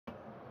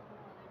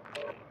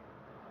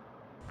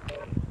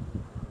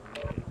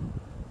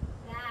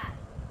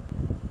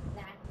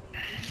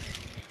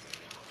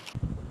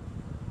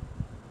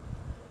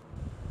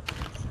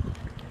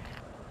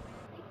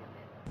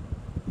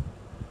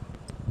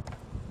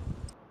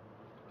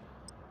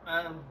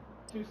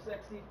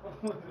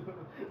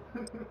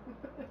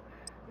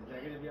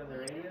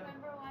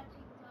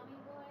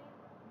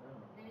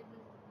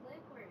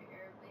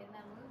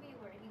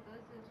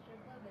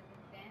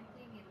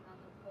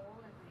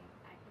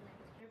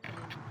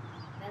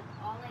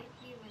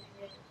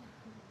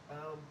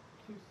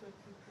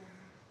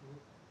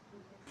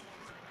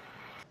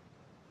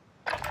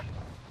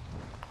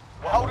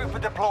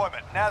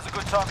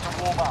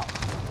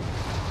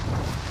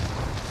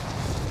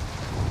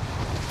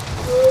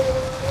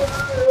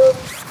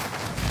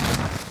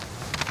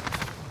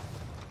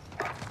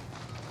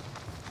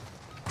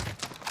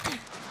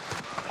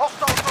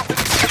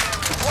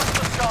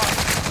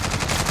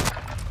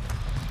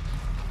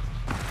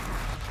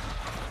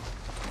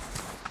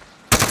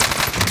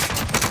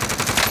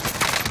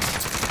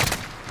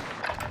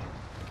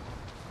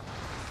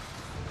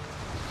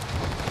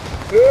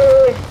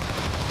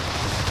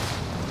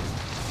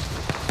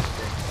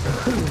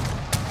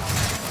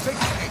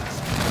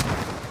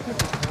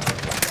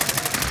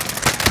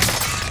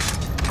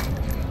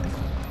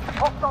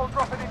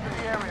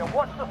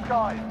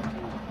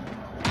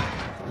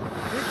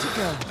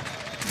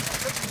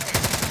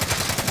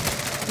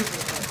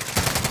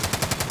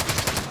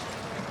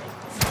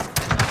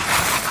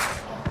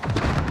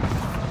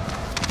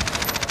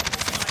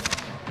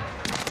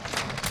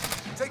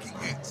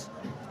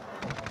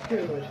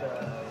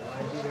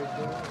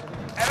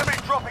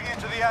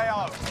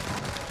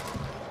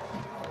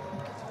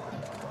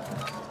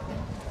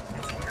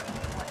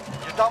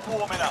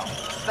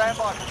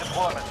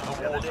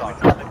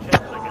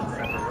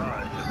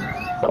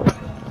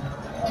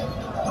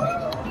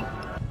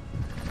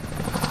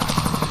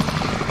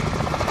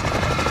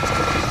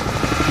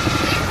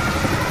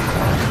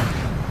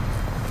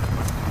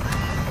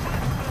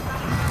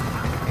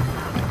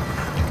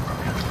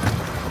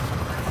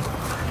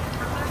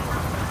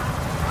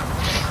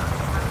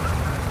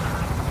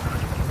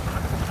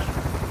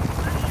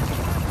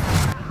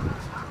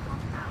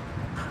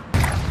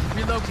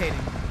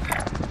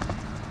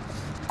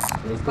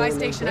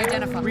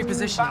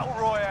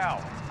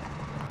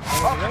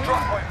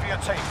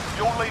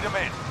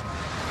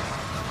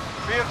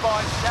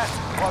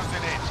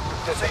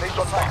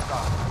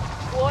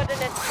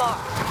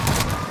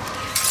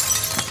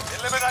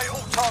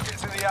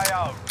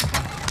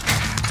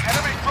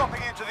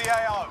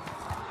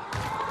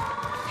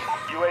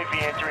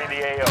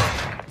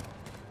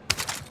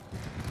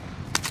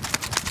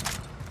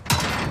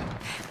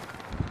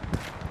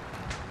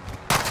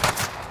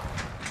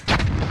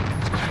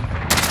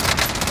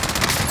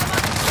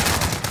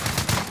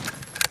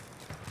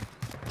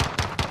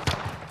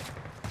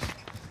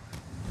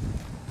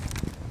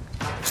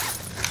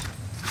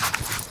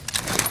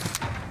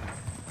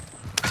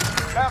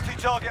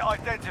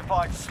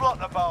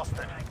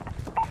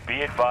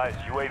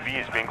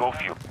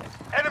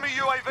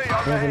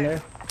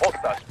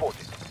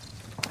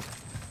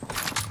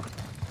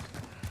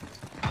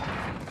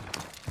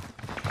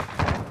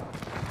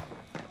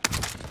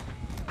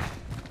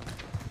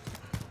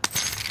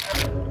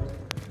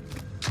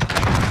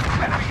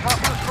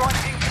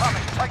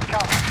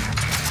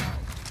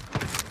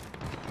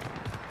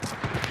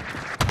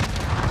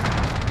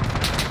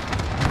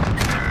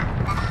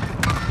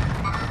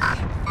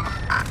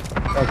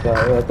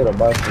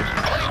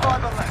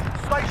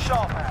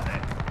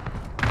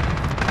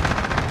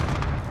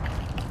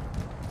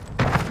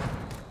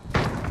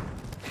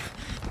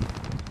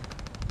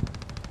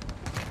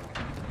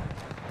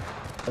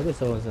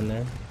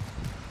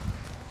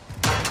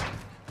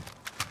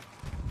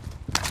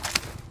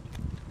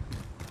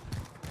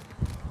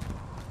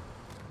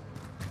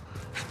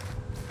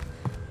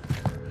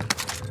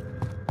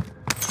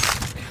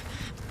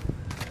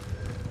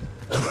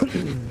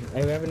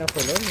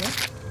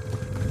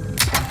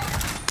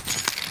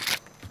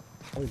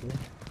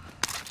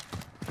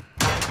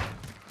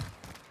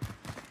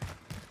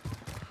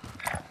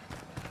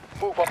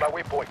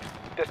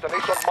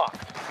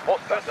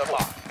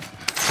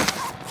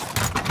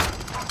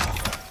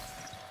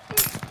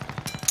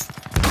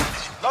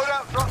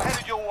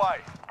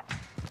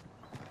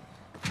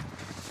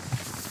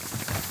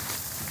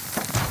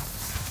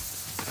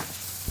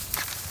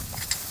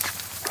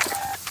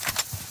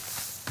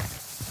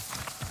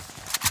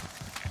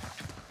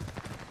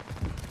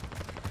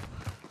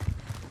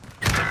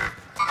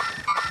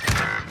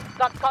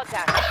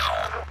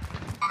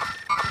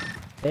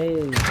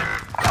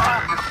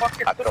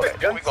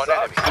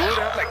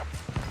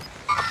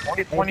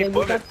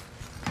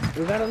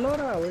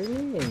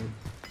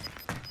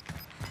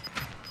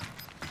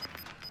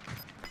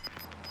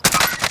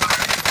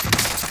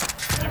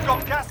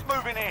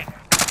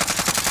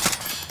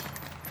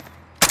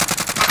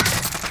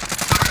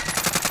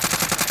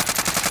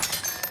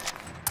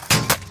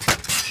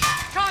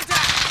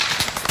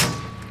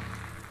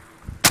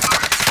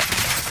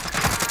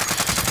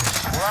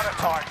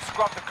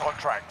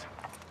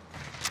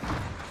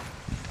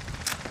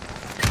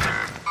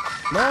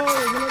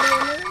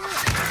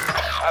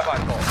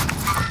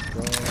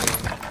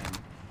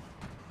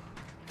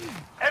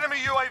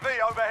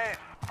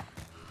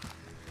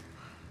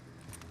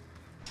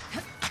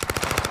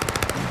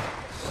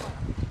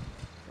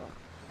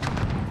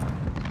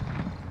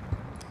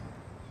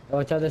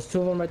Watch out, there's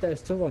two of them right there.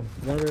 There's two of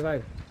them. One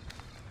revive.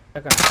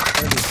 Check out.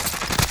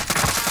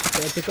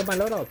 Hey, pick up my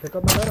loadout. Pick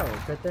up my loadout.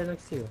 It's right there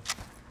next to you.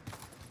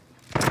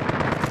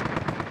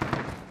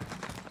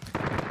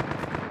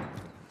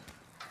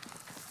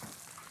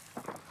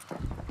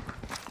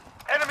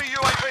 Enemy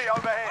UAV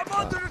overhead.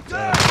 I'm under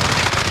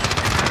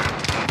attack.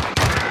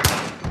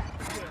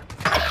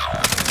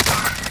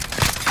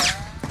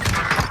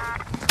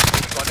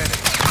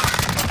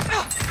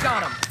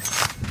 Got him.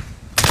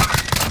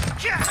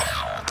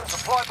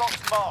 Supply box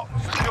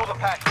marked. Secure the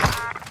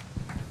package.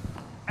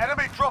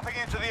 Enemy dropping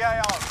into the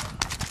AO.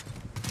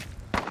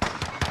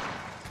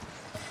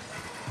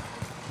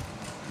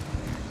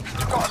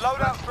 You've got a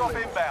loadout drop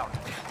inbound.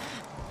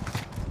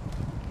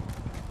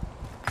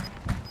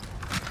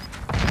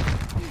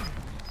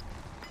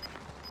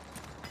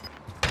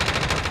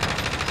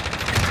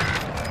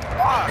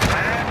 Fire,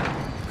 man.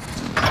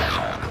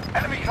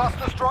 Enemy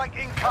cluster strike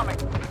incoming.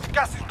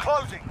 Gas is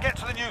closing. Get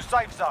to the new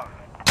safe zone.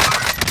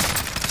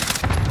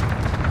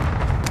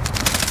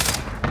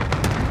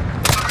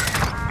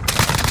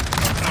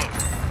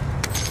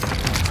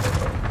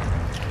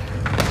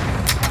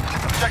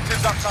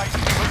 Objectives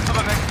updated. Move to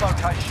the next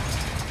location.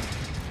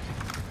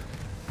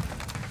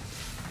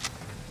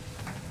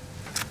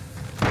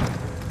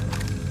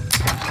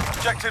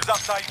 Objectives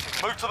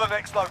updated. Move to the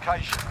next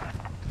location.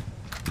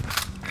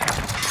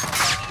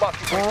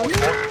 Marking Oh,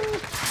 waypoint. no.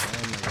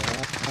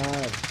 Oh, my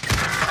God.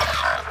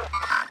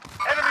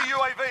 Enemy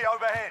UAV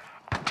overhead.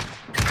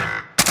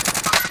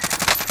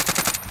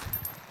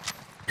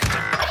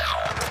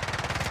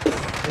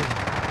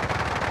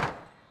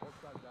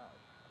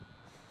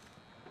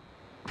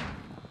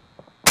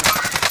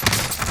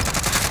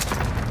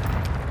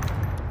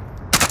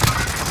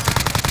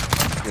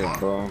 Yeah,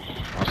 bro.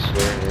 I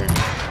swear.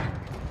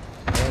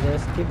 Yeah,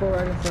 there's people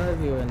right in front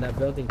of you in that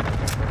building.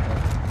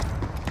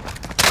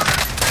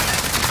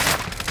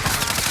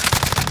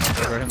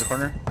 Right in the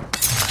corner.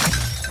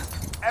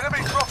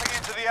 Enemy dropping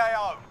into the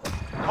AO.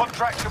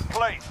 Contract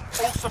complete.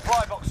 All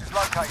supply boxes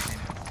located.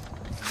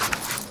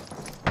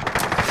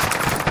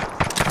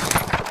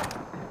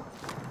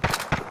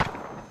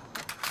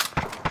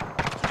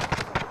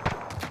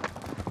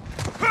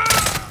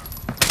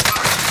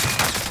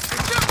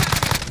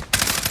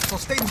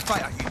 Sustaining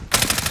fire here.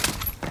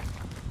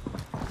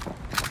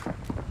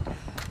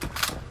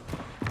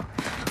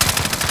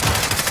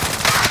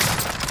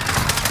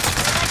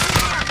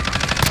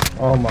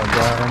 Oh my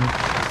god.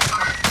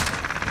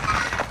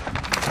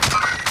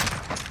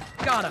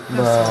 Got him.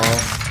 Bro.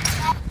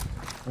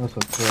 That's a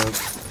trick.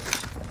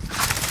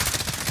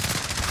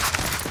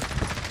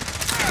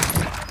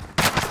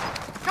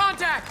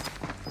 Contact!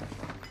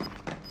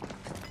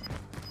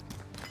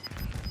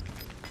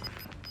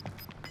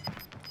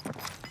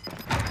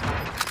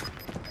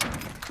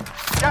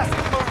 Gas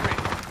is moving.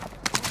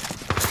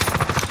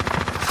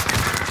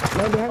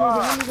 No,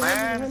 behind me, behind me,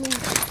 man. behind me,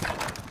 behind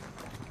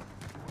me.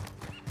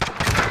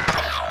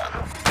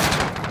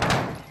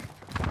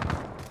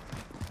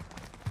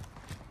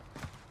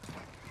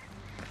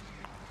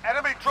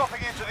 Enemy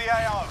dropping into the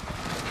AO.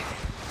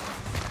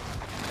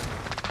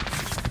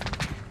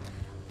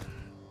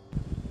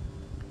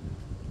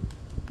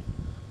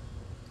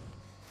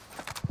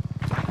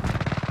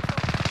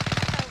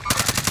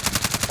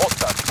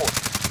 Hostile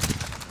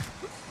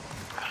spot.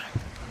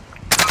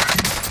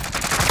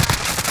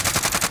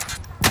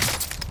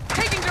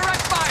 Taking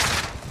direct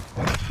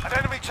fire! An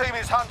enemy team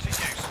is hunting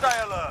you.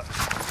 Stay alert.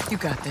 You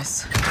got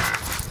this.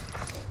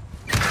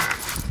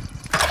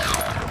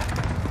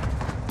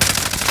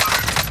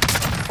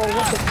 Oh,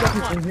 what the fuck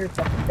is in here,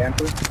 fucking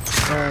camper?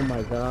 Oh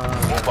my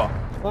god. Over.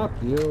 Fuck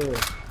you.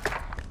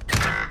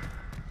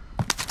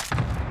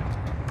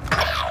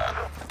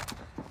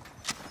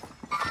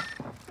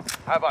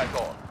 Have I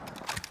gone?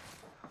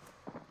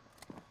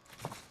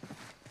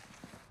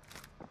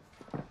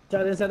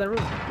 Shot inside that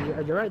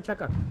room. You're right,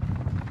 check out.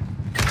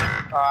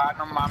 Ah,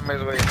 no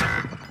mames, güey.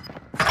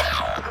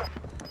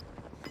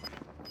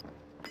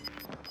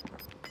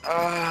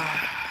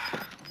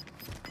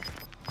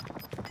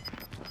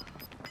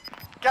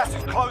 Gas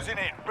is closing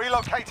in.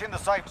 Relocating the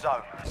safe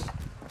zone.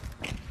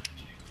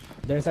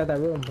 They're inside that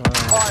room.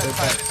 Fire sale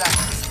is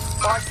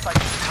active. Buy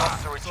station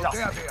costs are So there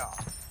adjusted. they are.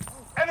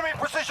 Enemy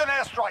precision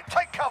airstrike.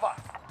 Take cover.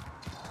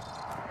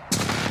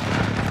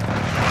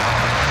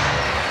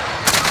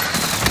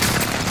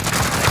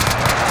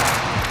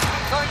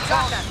 Same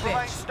targets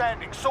remain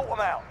standing. Sort them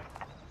out.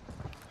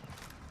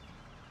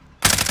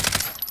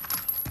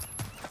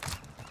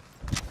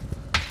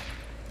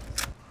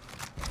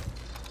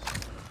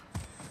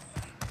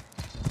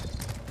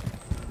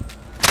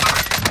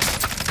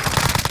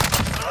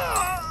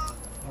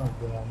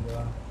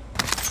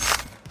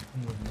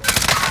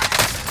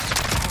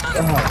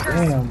 Oh,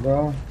 damn,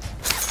 bro.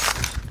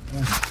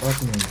 Man,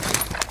 fuck me.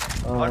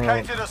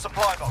 Located a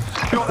supply box.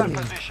 Secure that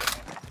position.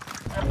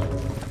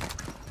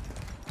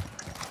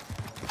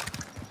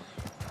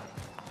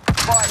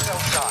 Fire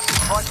cell done.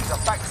 Prices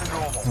are back to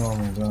normal. Oh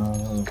my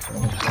god.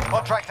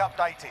 Contract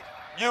updated.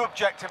 New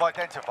objective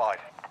identified.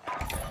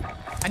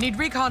 I need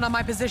recon on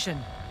my position.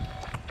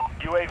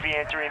 UAV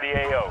entering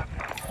the AO.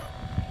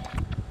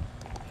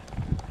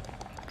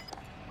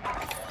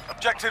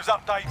 Objectives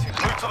updated.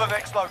 Move to the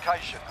next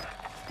location.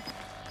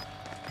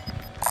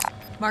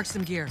 Mark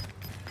some gear.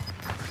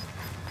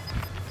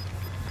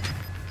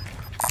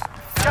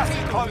 Gas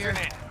is closing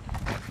in.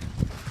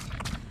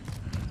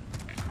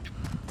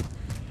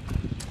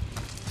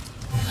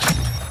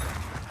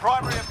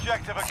 Primary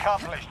objective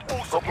accomplished.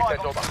 All supply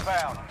boxes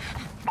found.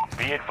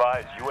 Be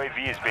advised,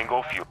 UAV is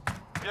bingo fuel.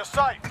 You're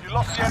safe. You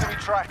lost the enemy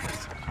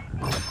trackers.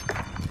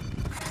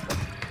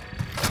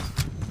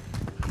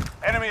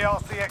 Enemy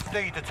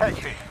RCXD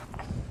detected.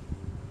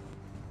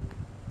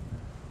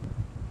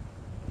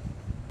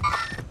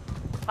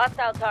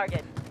 Hostile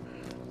target.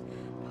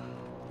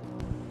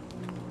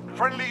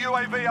 Friendly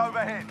UAV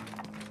overhead.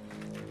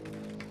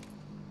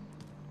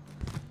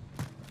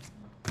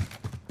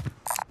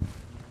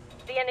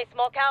 See any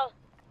smoke out?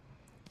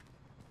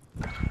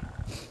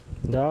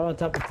 They're all on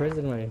top of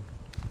prison lane.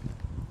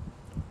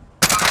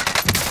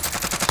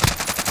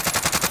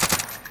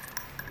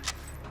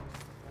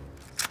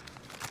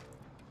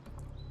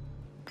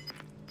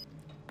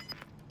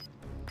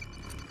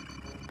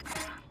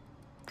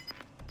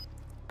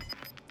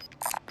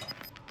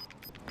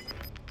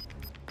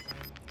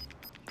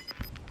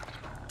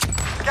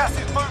 Gas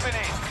is moving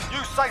in.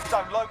 New safe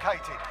zone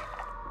located.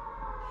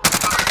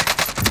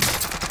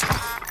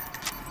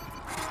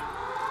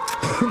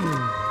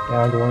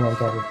 Yeah, the one on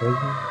top of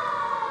prison.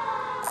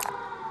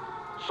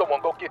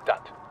 Someone go get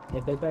that. Hey,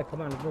 big back,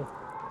 come on, let's move.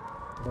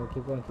 Go,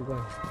 keep going, keep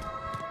going.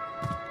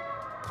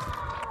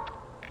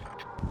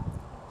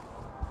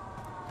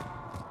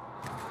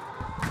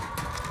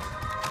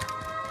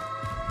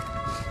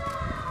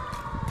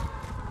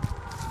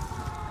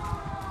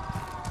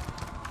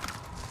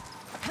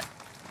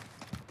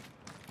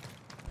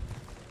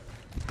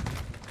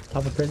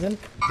 Top of prison,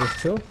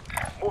 there's two.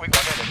 Moving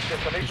on enemy.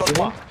 Destination See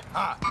them? marked.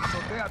 Ah, so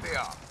there they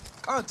are.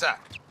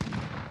 Contact.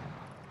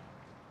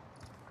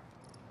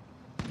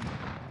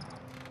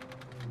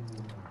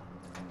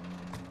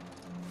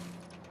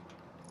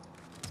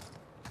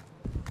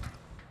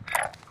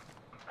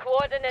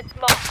 Coordinates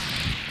marked.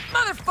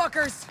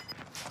 Motherfuckers!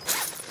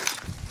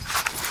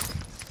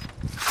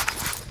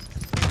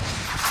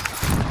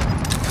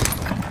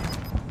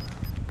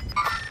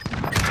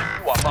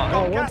 You are marked.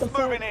 Oh, what Gas the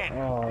fuck? moving in.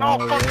 Oh, No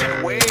no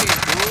fucking way,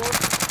 dude.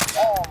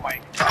 Oh my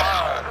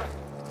god.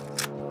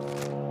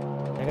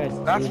 That guy's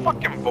That's cheating.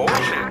 fucking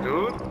bullshit,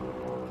 dude.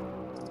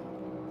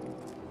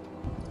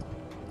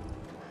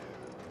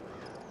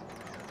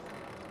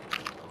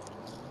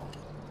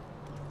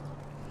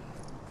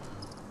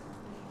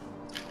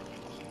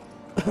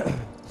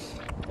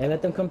 Hey,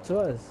 let them come to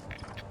us.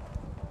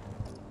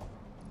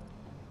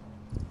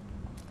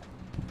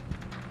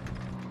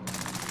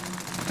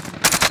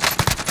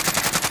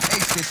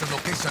 Aid station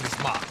location is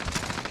marked.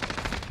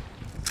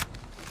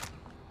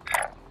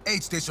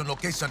 Aid station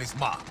location is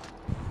marked.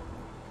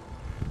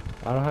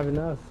 I don't have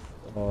enough.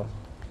 Oh.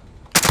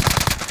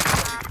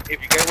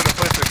 If you guys want to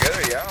put it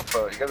together, yeah,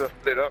 but you guys have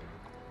split up.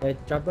 Hey,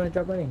 drop money,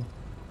 drop money.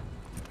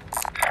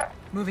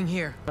 Moving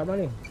here. Drop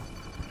money.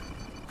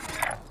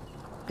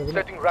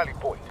 Setting rally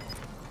point.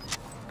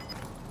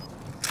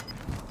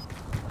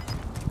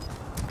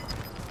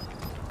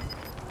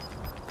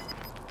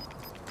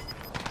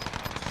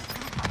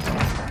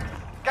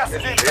 Gas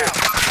is inbound.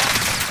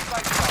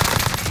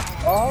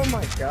 Oh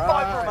my Five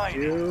god,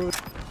 remaining. dude.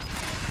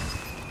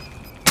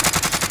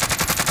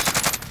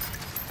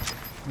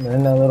 They're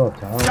in that little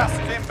town. Gas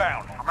is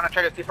inbound. I'm gonna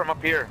try to see from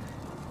up here.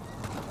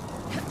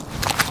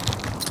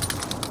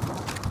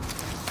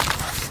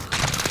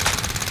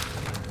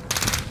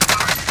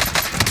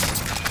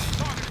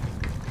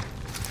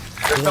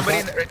 There's somebody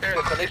in right there.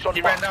 Destination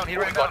He ran marked. down, he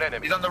ran Moving on down.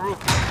 enemy. He's on the roof.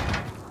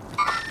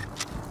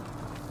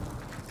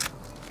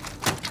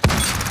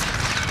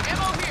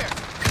 Ammo here!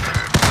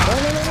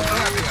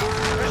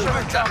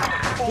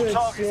 All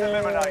targets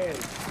eliminated.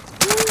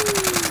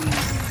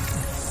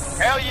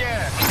 Hell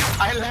yeah!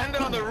 I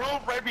landed on the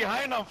roof right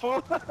behind him,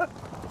 fool.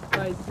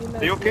 I seen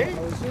that You okay? shit.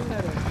 I was shooting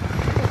at him.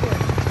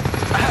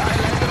 I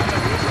landed on the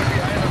roof right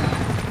behind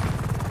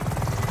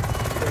him.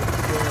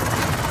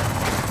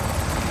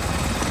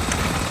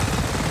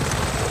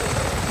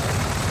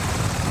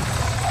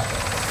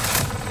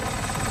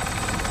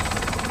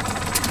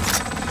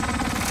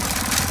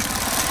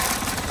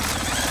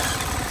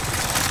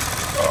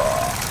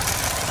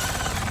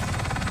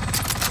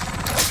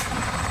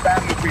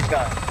 Family free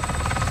time.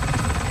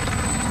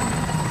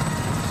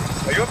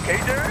 Are you okay,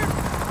 Jared?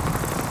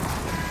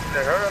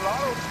 Did it hurt a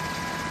lot?